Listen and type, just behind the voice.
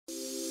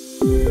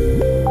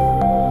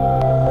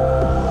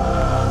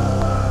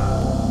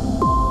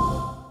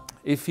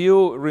if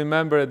you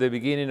remember at the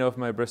beginning of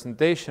my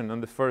presentation on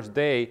the first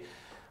day,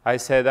 I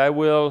said I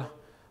will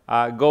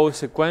go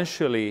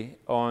sequentially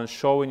on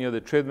showing you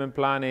the treatment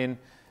planning,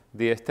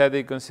 the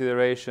aesthetic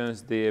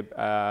considerations, the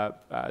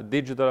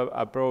digital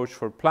approach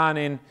for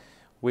planning.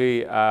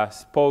 We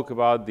spoke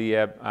about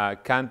the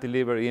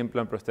cantilever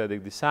implant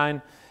prosthetic design,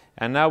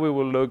 and now we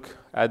will look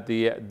at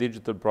the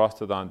digital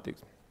prosthodontics.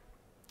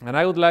 And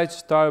I would like to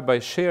start by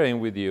sharing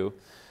with you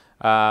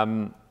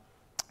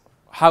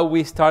how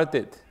we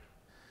started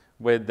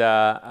with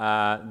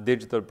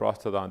digital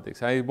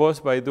prosthodontics. And it was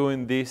by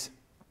doing this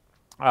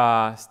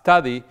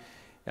study,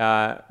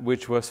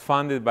 which was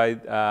funded by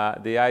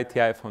the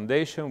ITI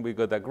Foundation. We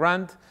got a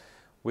grant.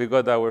 We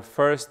got our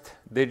first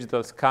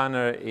digital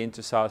scanner in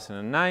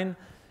 2009.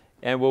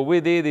 And what we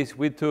did is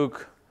we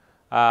took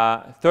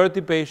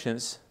 30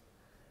 patients,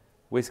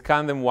 we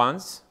scanned them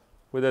once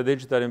with a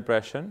digital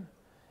impression,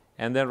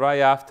 and then right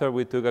after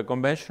we took a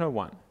conventional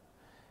one.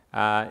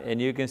 And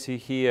you can see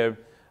here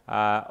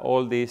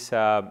all these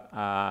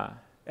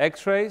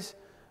x-rays.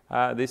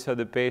 These are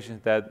the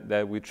patients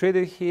that we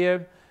treated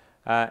here,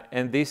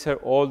 and these are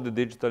all the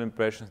digital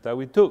impressions that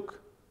we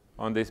took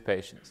on these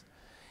patients.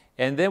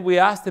 And then we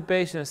asked the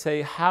patient,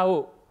 say,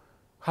 how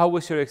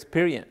was your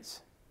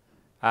experience?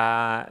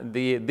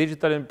 The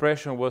digital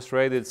impression was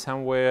rated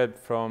somewhere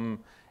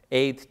from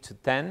 8 to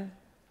 10.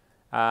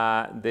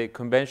 The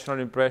conventional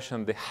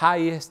impression, the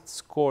highest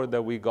score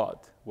that we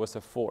got was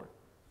a 4.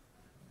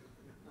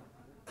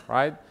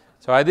 Right?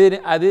 So I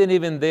didn't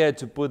even dare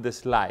to put the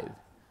slide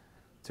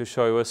to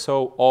show. It was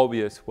so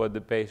obvious what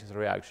the patient's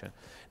reaction.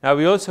 Now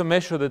we also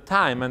measured the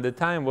time, and the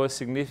time was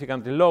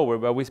significantly lower,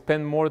 but we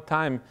spent more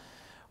time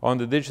on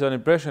the digital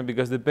impression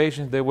because the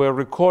patients, they were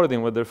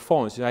recording with their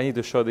phones. I need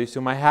to show this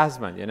to my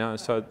husband, you know,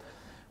 so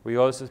we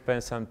also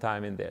spent some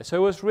time in there. So it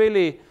was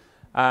really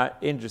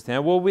interesting.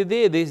 And what we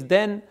did is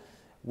then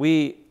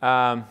we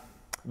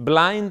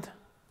blind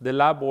the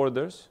lab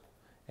orders,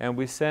 and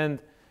we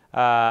send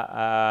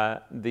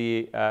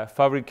the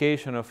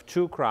fabrication of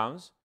 2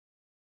 crowns.